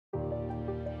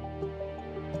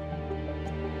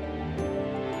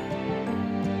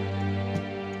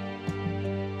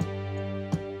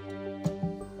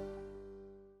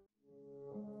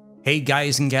Hey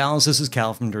guys and gals, this is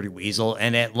Cal from Dirty Weasel,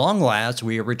 and at long last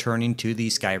we are returning to the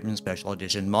Skyrim Special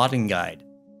Edition modding guide.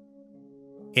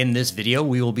 In this video,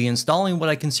 we will be installing what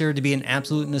I consider to be an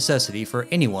absolute necessity for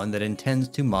anyone that intends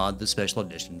to mod the Special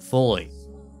Edition fully.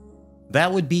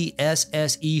 That would be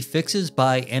SSE Fixes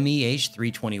by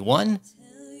MEH321,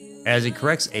 as it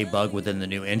corrects a bug within the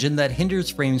new engine that hinders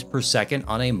frames per second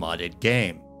on a modded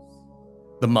game.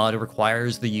 The mod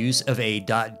requires the use of a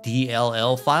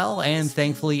 .dll file, and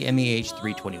thankfully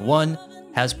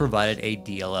MEH321 has provided a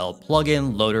DLL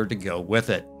plugin loader to go with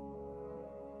it.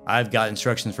 I've got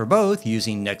instructions for both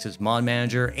using Nexus Mod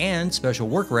Manager and special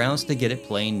workarounds to get it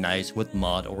playing nice with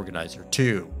Mod Organizer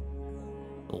 2.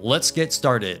 Let's get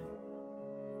started.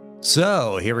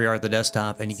 So here we are at the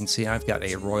desktop, and you can see I've got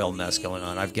a royal mess going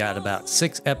on. I've got about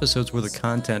 6 episodes worth of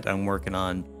content I'm working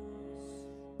on.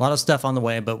 A lot of stuff on the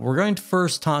way, but we're going to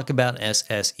first talk about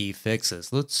SSE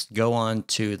Fixes. Let's go on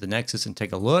to the Nexus and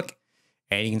take a look.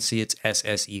 And you can see it's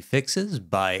SSE Fixes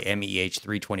by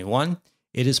MEH321.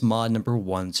 It is mod number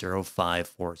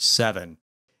 10547.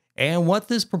 And what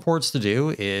this purports to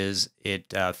do is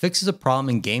it fixes a problem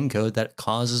in game code that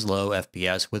causes low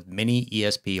FPS with many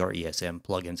ESP or ESM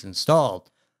plugins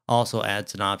installed. Also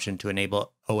adds an option to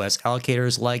enable OS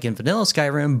allocators like in vanilla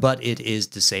Skyrim, but it is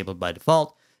disabled by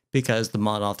default, because the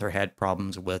mod author had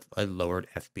problems with a lowered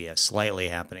FPS slightly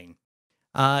happening.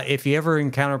 If you ever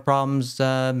encounter problems,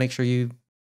 make sure you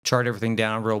chart everything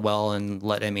down real well and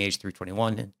let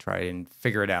MEH321 try and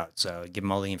figure it out. So give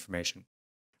them all the information.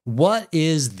 What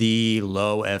is the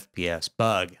low FPS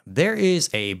bug? There is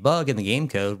a bug in the game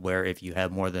code where if you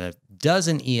have more than a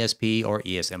dozen ESP or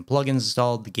ESM plugins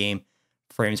installed, the game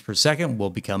frames per second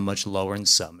will become much lower in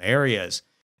some areas.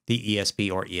 The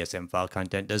ESP or ESM file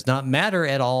content does not matter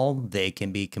at all. They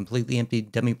can be completely empty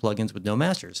dummy plugins with no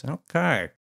masters. Okay.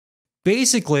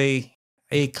 Basically,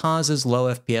 it causes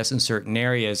low FPS in certain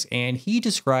areas, and he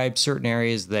described certain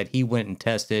areas that he went and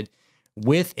tested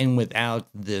with and without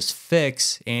this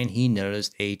fix, and he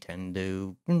noticed a 10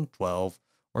 to 12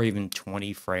 or even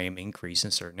 20 frame increase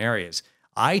in certain areas.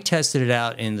 I tested it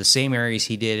out in the same areas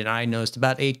he did, and I noticed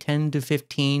about a 10 to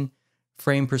 15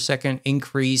 frame per second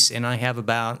increase, and I have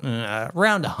about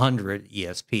around 100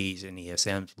 ESPs and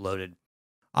ESMs loaded.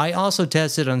 I also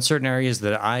tested on certain areas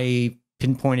that I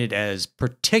pinpointed as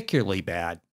particularly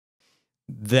bad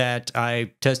that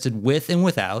I tested with and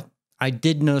without. I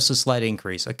did notice a slight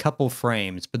increase, a couple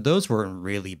frames, but those were in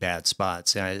really bad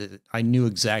spots. I knew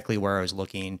exactly where I was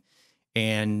looking,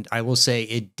 and I will say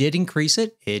it did increase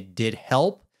it. It did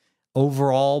help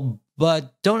overall,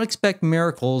 but don't expect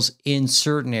miracles in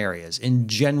certain areas. In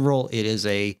general, it is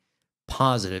a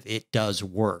positive. It does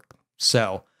work.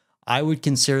 So I would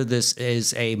consider this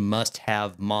as a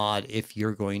must-have mod if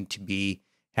you're going to be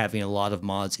having a lot of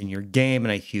mods in your game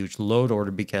and a huge load order,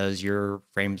 because your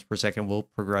frames per second will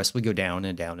progressively go down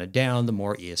and down and down the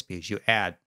more ESPs you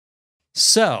add.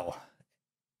 So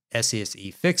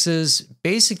SSE Fixes,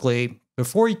 basically,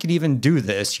 before you can even do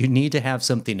this, you need to have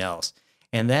something else.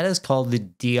 And that is called the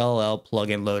DLL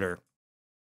Plugin Loader.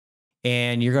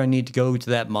 And you're going to need to go to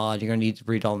that mod. You're going to need to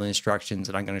read all the instructions,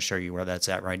 and I'm going to show you where that's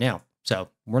at right now. So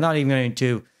we're not even going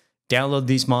to download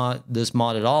this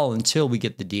mod at all until we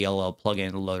get the DLL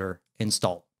Plugin Loader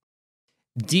installed.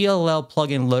 DLL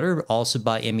Plugin Loader, also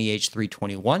by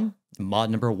MEH321, mod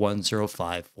number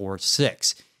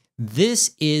 10546.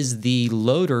 This is the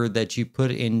loader that you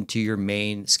put into your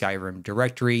main Skyrim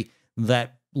directory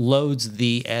that loads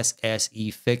the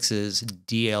SSE Fixes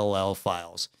DLL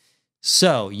files.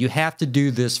 So you have to do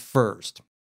this first.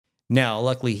 Now,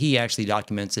 luckily, he actually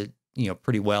documents it,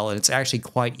 pretty well, and it's actually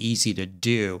quite easy to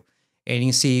do. And you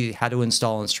can see how to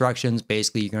install instructions.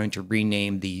 Basically, you're going to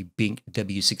rename the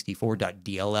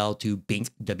binkw64.dll to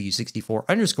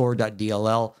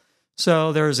binkw64_.dll.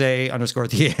 So there's a underscore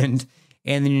at the end,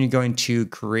 and then you're going to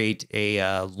create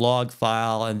a log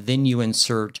file, and then you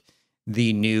insert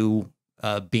the new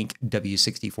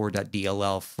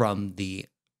binkw64.dll from the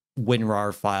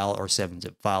WinRAR file or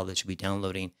 7-zip file that should be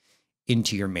downloading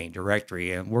into your main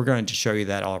directory. And we're going to show you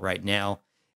that all right now.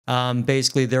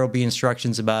 Basically, there will be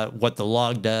instructions about what the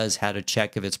log does, how to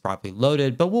check if it's properly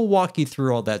loaded, but we'll walk you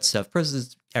through all that stuff because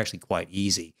it's actually quite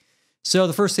easy. So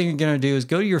the first thing you're going to do is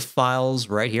go to your files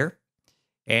right here,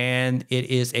 and it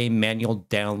is a manual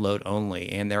download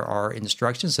only. And there are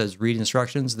instructions, it says read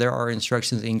instructions. There are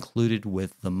instructions included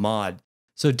with the mod.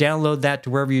 So download that to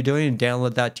wherever you're doing and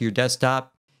download that to your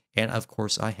desktop. And of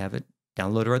course, I have it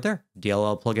downloaded right there,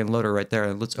 DLL Plugin Loader right there.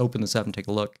 And let's open this up and take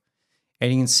a look.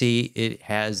 And you can see it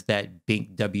has that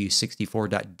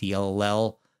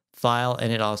binkw64.dll file,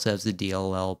 and it also has the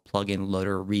DLL Plugin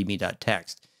Loader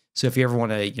readme.txt. So if you ever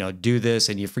want to, do this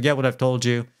and you forget what I've told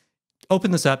you,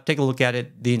 open this up, take a look at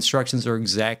it. The instructions are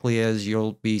exactly as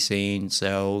you'll be seeing.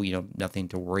 So, nothing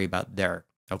to worry about there.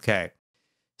 Okay.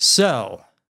 So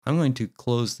I'm going to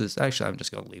close this. Actually, I'm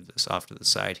just going to leave this off to the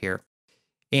side here.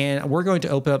 And we're going to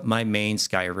open up my main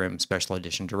Skyrim Special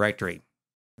Edition directory.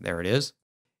 There it is.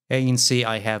 And you can see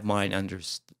I have mine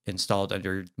installed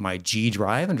under my G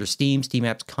drive under Steam, Steam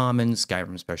Apps Commons,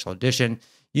 Skyrim Special Edition.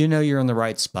 You know you're in the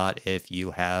right spot if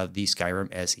you have the Skyrim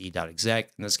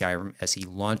SE.exec and the Skyrim SE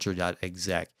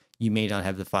Launcher.exec. You may not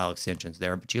have the file extensions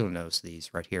there, but you'll notice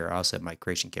these right here. I also have my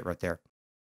creation kit right there.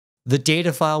 The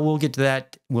data file, we'll get to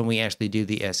that when we actually do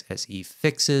the SSE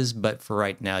Fixes, but for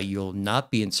right now, you'll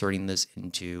not be inserting this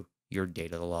into your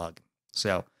data log.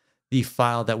 So the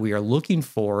file that we are looking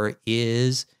for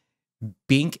is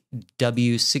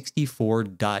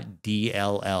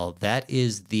binkw64.dll. That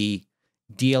is the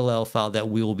DLL file that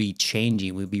we will be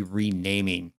changing, we'll be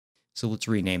renaming. So let's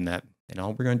rename that. And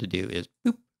all we're going to do is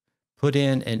put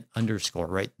in an underscore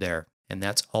right there. And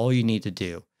that's all you need to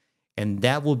do. And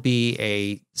that will be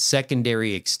a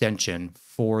secondary extension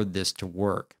for this to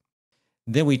work.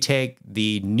 Then we take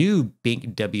the new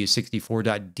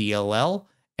binkw64.dll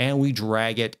and we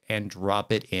drag it and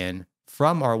drop it in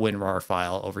from our WinRAR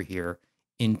file over here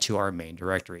into our main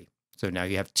directory. So now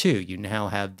you have two. You now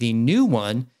have the new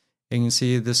one. And you can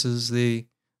see this is the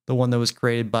one that was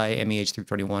created by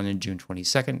MEH321 in June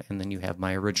 22nd. And then you have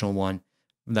my original one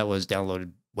that was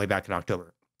downloaded way back in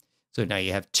October. So now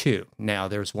you have two. Now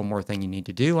there's one more thing you need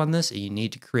to do on this. You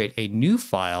need to create a new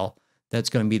file that's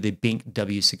going to be the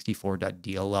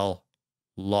binkw64.dll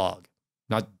log.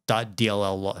 Not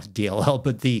 .dll,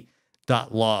 but the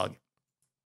 .log.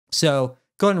 So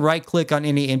go ahead and right click on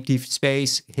any empty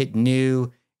space, hit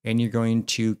new, and you're going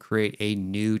to create a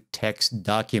new text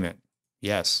document.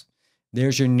 Yes,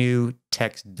 there's your new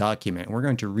text document. We're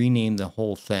going to rename the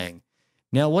whole thing.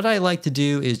 Now, what I like to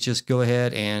do is just go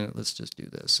ahead and let's just do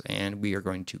this. And we are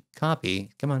going to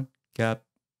copy. Come on,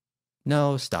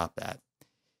 no, stop that.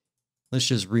 Let's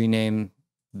just rename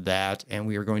that. And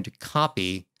we are going to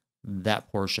copy that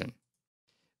portion.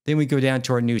 Then we go down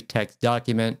to our new text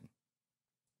document.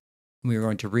 We are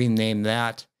going to rename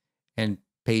that and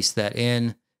paste that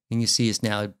in. And you see it's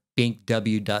now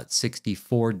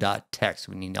binkw.64.text.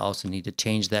 We also need to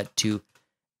change that to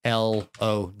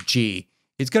LOG.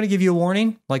 It's going to give you a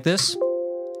warning like this.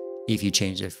 If you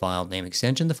change the file name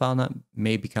extension, the file name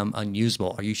may become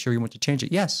unusable. Are you sure you want to change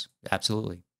it? Yes,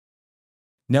 absolutely.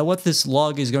 Now what this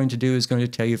log is going to do is going to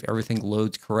tell you if everything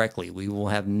loads correctly. We will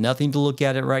have nothing to look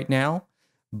at it right now,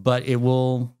 but it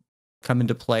will come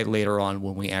into play later on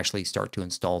when we actually start to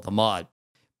install the mod.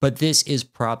 But this is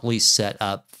properly set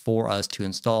up for us to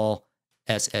install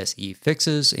SSE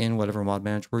Fixes in whatever mod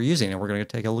manager we're using. And we're going to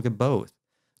take a look at both.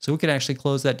 So we can actually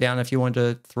close that down if you want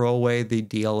to throw away the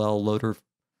DLL loader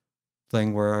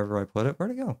thing wherever I put it. Where'd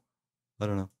it go? I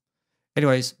don't know.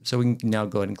 Anyways, so we can now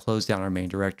go ahead and close down our main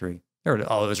directory. There it is.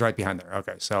 Oh, it was right behind there.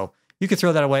 Okay, so you can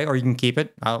throw that away or you can keep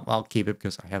it. I'll keep it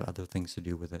because I have other things to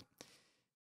do with it.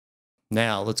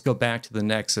 Now, let's go back to the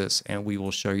Nexus and we will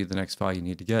show you the next file you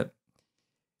need to get.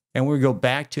 And we go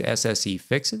back to SSE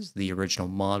Fixes, the original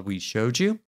mod we showed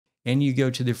you, and you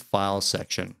go to the File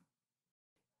section.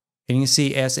 And you can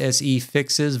see SSE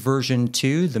Fixes version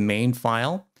 2, the main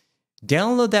file.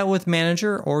 Download that with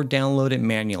Manager or download it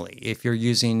manually. If you're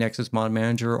using Nexus Mod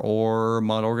Manager or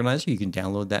Mod Organizer, you can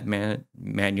download that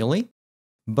manually.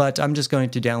 But I'm just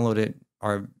going to download it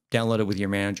or download it with your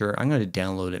manager. I'm going to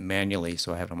download it manually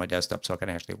so I have it on my desktop so I can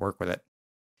actually work with it.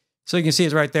 So you can see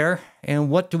it's right there. And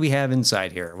what do we have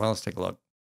inside here? Well, let's take a look.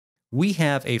 We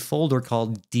have a folder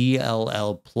called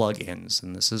DLL Plugins,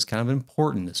 and this is kind of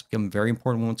important. This becomes very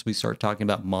important once we start talking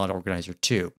about Mod Organizer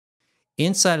 2.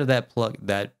 Inside of that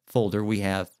folder, we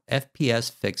have FPS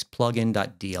Fix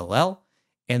Plugin.dll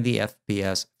and the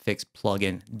FPS Fix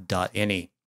Plugin.ini.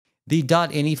 The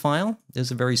 .ini file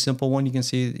is a very simple one. You can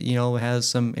see, it has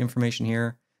some information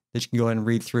here that you can go ahead and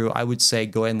read through. I would say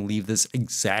go ahead and leave this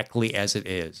exactly as it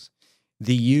is.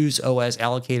 The use OS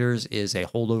allocators is a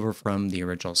holdover from the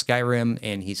original Skyrim,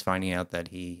 and he's finding out that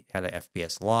he had an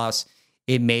FPS loss.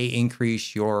 It may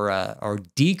increase your or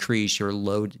decrease your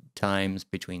load times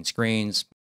between screens.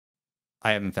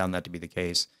 I haven't found that to be the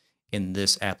case in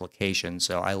this application,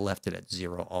 so I left it at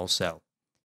 0 also.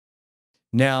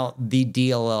 Now, the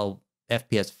DLL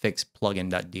FPS Fix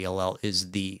Plugin.dll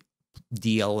is the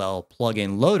DLL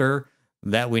Plugin Loader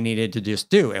that we needed to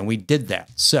just do, and we did that.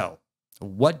 So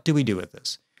what do we do with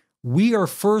this? We are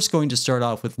first going to start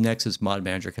off with Nexus Mod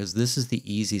Manager because this is the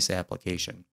easiest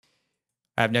application.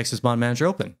 I have Nexus Mod Manager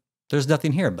open. There's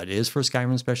nothing here, but it is for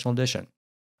Skyrim Special Edition.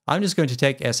 I'm just going to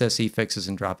take SSE Fixes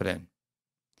and drop it in.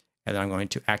 And then I'm going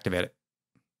to activate it.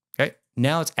 Okay,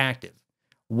 now it's active.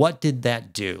 What did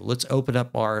that do? Let's open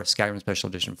up our Skyrim Special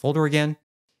Edition folder again.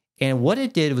 And what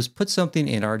it did was put something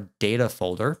in our data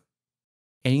folder.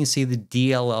 And you can see the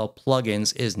DLL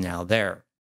plugins is now there.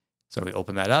 So we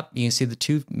open that up. You can see the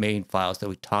two main files that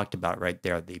we talked about right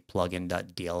there, the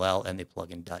plugin.dll and the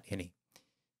plugin.ini.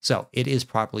 So it is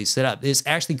properly set up. It's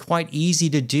actually quite easy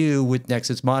to do with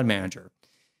Nexus Mod Manager.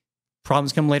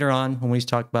 Problems come later on when we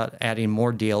talk about adding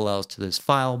more DLLs to this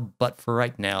file, but for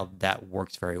right now, that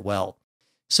works very well.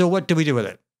 So what do we do with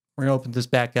it? We're going to open this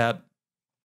back up.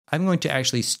 I'm going to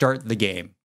actually start the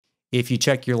game. If you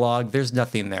check your log, there's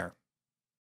nothing there.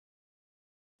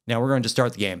 Now we're going to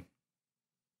start the game.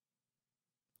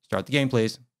 Start the game,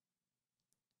 please.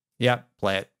 Yep,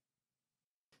 play it.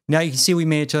 Now you can see we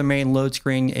made it to the main load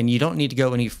screen, and you don't need to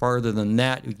go any farther than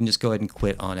that. We can just go ahead and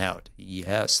quit on out.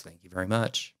 Yes, thank you very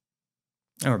much.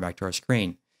 And we're back to our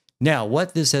screen. Now,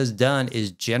 what this has done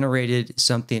is generated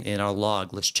something in our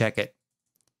log. Let's check it.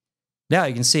 Now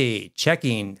you can see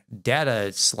checking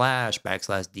data /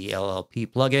 /DLLP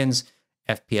plugins,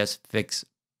 FPS fix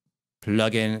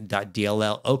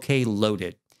plugin.dll, OK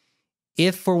loaded.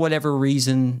 If for whatever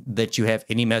reason that you have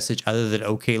any message other than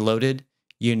OK loaded,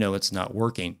 you know it's not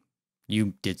working.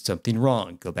 You did something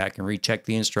wrong. Go back and recheck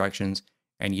the instructions,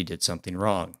 and you did something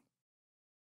wrong.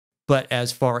 But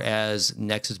as far as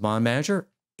Nexus Mod Manager,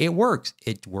 it works.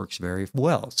 It works very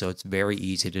well, so it's very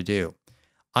easy to do.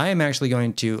 I am actually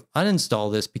going to uninstall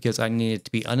this because I need it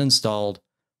to be uninstalled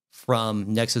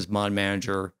from Nexus Mod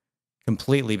Manager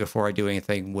completely before I do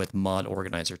anything with Mod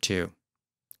Organizer 2.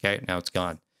 Okay, now it's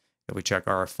gone. If we check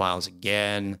our files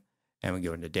again, and we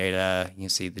go into data, you can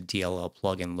see the DLL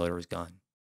Plugin Loader is gone.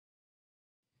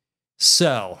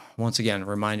 So, once again,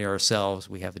 reminding ourselves,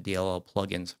 we have the DLL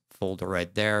Plugins folder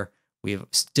right there. We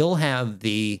still have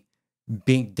the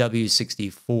Bink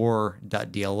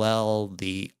w64.dll,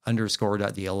 the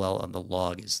 _.dll, and the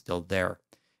log is still there.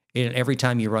 And every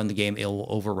time you run the game, it will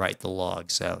overwrite the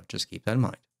log, so just keep that in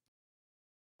mind.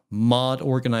 Mod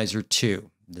Organizer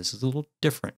 2. This is a little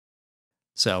different.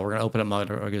 So we're going to open up Mod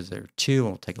Organizer 2 and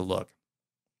we'll take a look.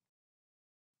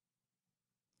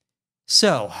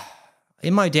 So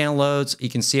in my downloads, you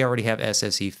can see I already have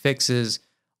SSE Fixes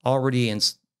already in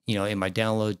my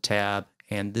download tab,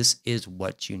 and this is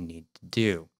what you need to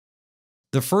do.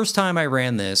 The first time I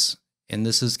ran this, and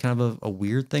this is kind of a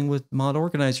weird thing with Mod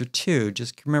Organizer 2,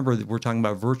 just remember that we're talking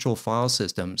about virtual file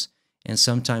systems, and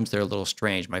sometimes they're a little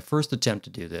strange. My first attempt to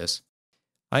do this,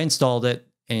 I installed it,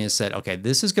 and it said, okay,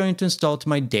 this is going to install to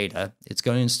my data. It's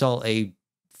going to install a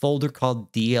folder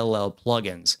called DLL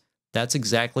Plugins. That's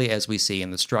exactly as we see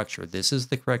in the structure. This is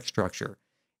the correct structure.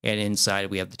 And inside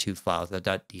we have the two files, the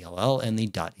 .dll and the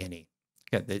 .ini.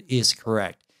 Okay, that is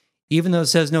correct. Even though it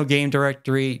says no game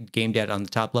directory, game data on the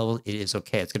top level, it is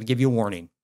okay. It's going to give you a warning.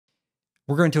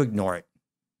 We're going to ignore it.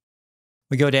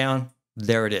 We go down,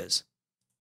 there it is.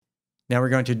 Now we're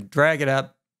going to drag it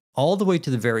up all the way to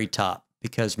the very top,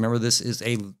 because remember, this is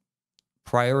a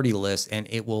priority list and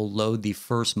it will load the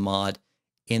first mod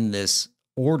in this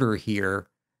order here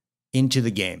into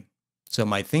the game. So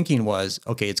my thinking was,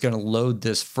 okay, it's going to load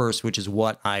this first, which is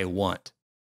what I want.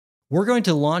 We're going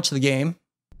to launch the game.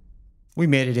 We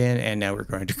made it in, and now we're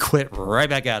going to quit right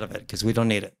back out of it because we don't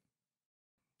need it.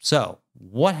 So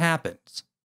what happens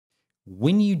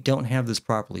when you don't have this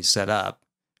properly set up?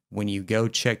 When you go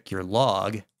check your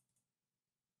log,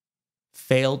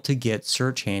 failed to get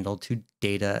search handle to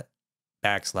data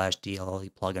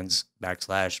 /DLL plugins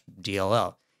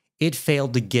 /DLL. It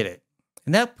failed to get it.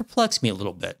 And that perplexed me a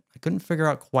little bit. I couldn't figure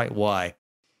out quite why.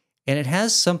 And it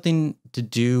has something to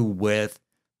do with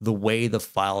the way the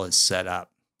file is set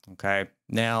up. Okay.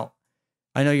 Now,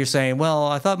 I know you're saying, well,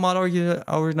 I thought Mod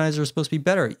Organizer is supposed to be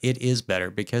better. It is better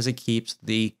because it keeps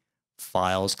the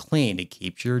files clean. It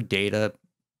keeps your data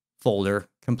folder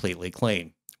completely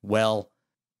clean. Well,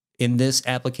 in this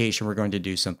application, we're going to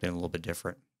do something a little bit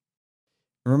different.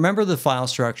 Remember the file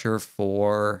structure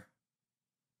for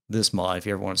this mod. If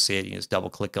you ever want to see it, you just double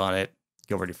click on it,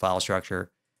 go over to file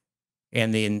structure.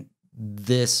 And then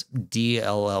this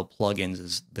DLL plugins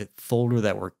is the folder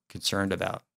that we're concerned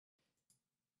about.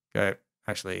 Okay,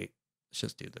 actually, let's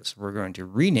just do this. We're going to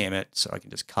rename it so I can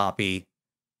just copy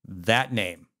that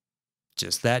name.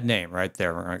 Just that name right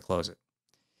there. We're going to close it.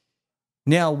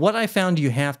 Now, what I found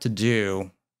you have to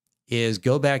do is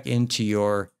go back into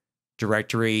your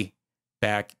directory,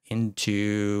 back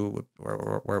into,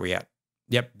 where are we at?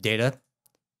 Yep, data.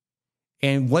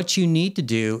 And what you need to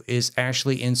do is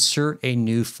actually insert a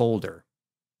new folder.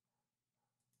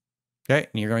 Okay,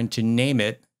 and you're going to name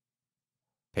it,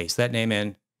 paste that name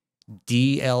in,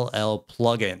 DLL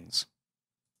plugins.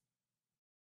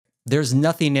 There's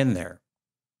nothing in there.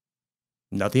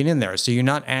 Nothing in there. So you're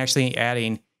not actually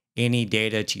adding any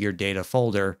data to your data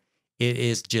folder. It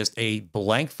is just a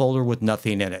blank folder with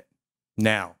nothing in it.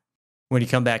 Now, when you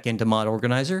come back into Mod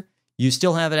Organizer, you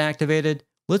still have it activated.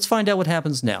 Let's find out what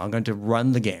happens now. I'm going to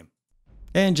run the game.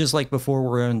 And just like before,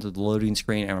 we're into the loading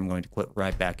screen, and I'm going to quit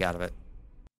right back out of it.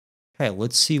 Okay,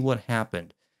 let's see what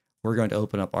happened. We're going to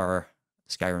open up our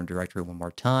Skyrim directory one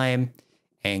more time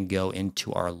and go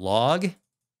into our log.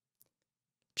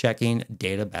 Checking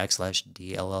data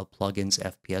 /DLL plugins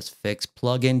FPS fix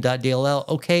plugin.dll.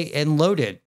 Okay, and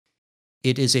loaded.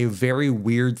 It is a very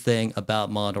weird thing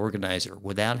about Mod Organizer.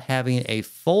 Without having a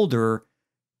folder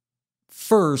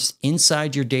first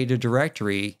inside your data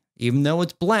directory, even though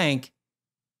it's blank,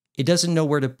 it doesn't know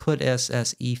where to put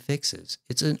SSE Fixes.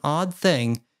 It's an odd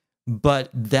thing, but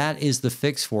that is the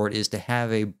fix for it, is to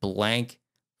have a blank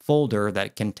folder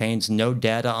that contains no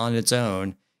data on its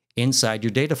own inside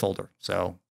your data folder.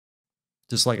 So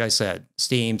just like I said,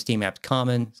 Steam Apps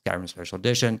Common, Skyrim Special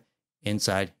Edition,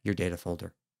 inside your data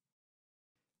folder.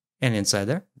 And inside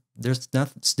there, there's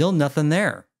still nothing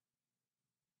there.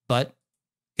 But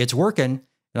it's working,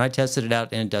 and I tested it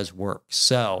out, and it does work.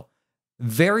 So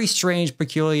very strange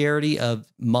peculiarity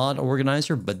of Mod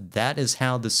Organizer, but that is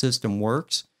how the system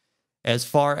works. As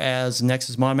far as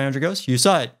Nexus Mod Manager goes, you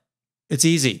saw it. It's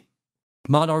easy.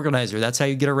 Mod Organizer, that's how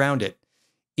you get around it.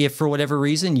 If for whatever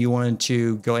reason you wanted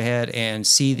to go ahead and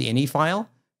see the ini file,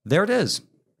 there it is.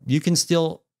 You can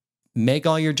still make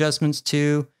all your adjustments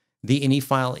to the ini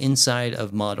file inside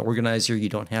of Mod Organizer. You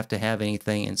don't have to have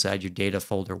anything inside your data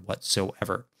folder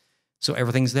whatsoever. So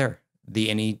everything's there. The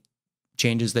ini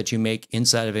changes that you make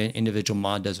inside of an individual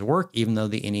mod doesn't work, even though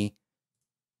the ini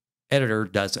editor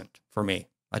doesn't for me.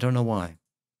 I don't know why.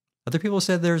 Other people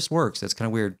said theirs works. That's kind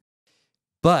of weird.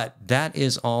 But that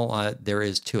is all there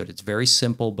is to it. It's very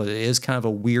simple, but it is kind of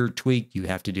a weird tweak you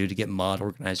have to do to get Mod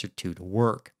Organizer 2 to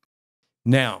work.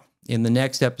 Now, in the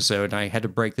next episode, I had to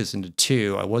break this into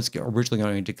two. I was originally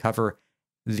going to cover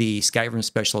the Skyrim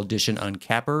Special Edition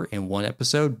Uncapper in one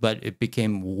episode, but it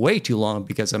became way too long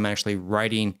because I'm actually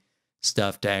writing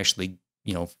stuff to actually,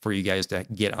 for you guys to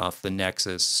get off the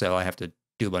Nexus. So I have to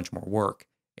do a bunch more work.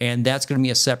 And that's going to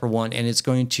be a separate one, and it's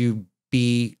going to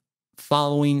be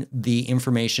following the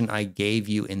information I gave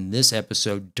you in this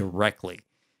episode directly.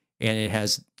 And it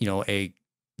has, a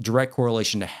direct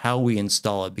correlation to how we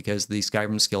install it, because the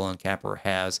Skyrim Skill Uncapper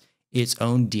has its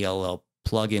own DLL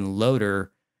Plugin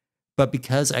Loader. But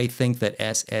because I think that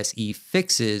SSE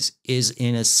Fixes is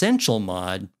an essential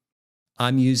mod,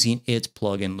 I'm using its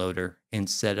plugin loader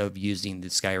instead of using the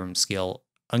Skyrim Skill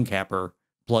Uncapper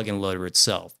plugin loader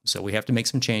itself. So we have to make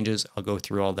some changes. I'll go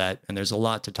through all that, and there's a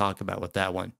lot to talk about with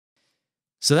that one.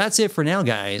 So that's it for now,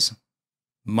 guys.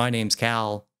 My name's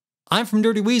Cal. I'm from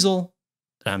Dirty Weasel,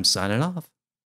 and I'm signing off.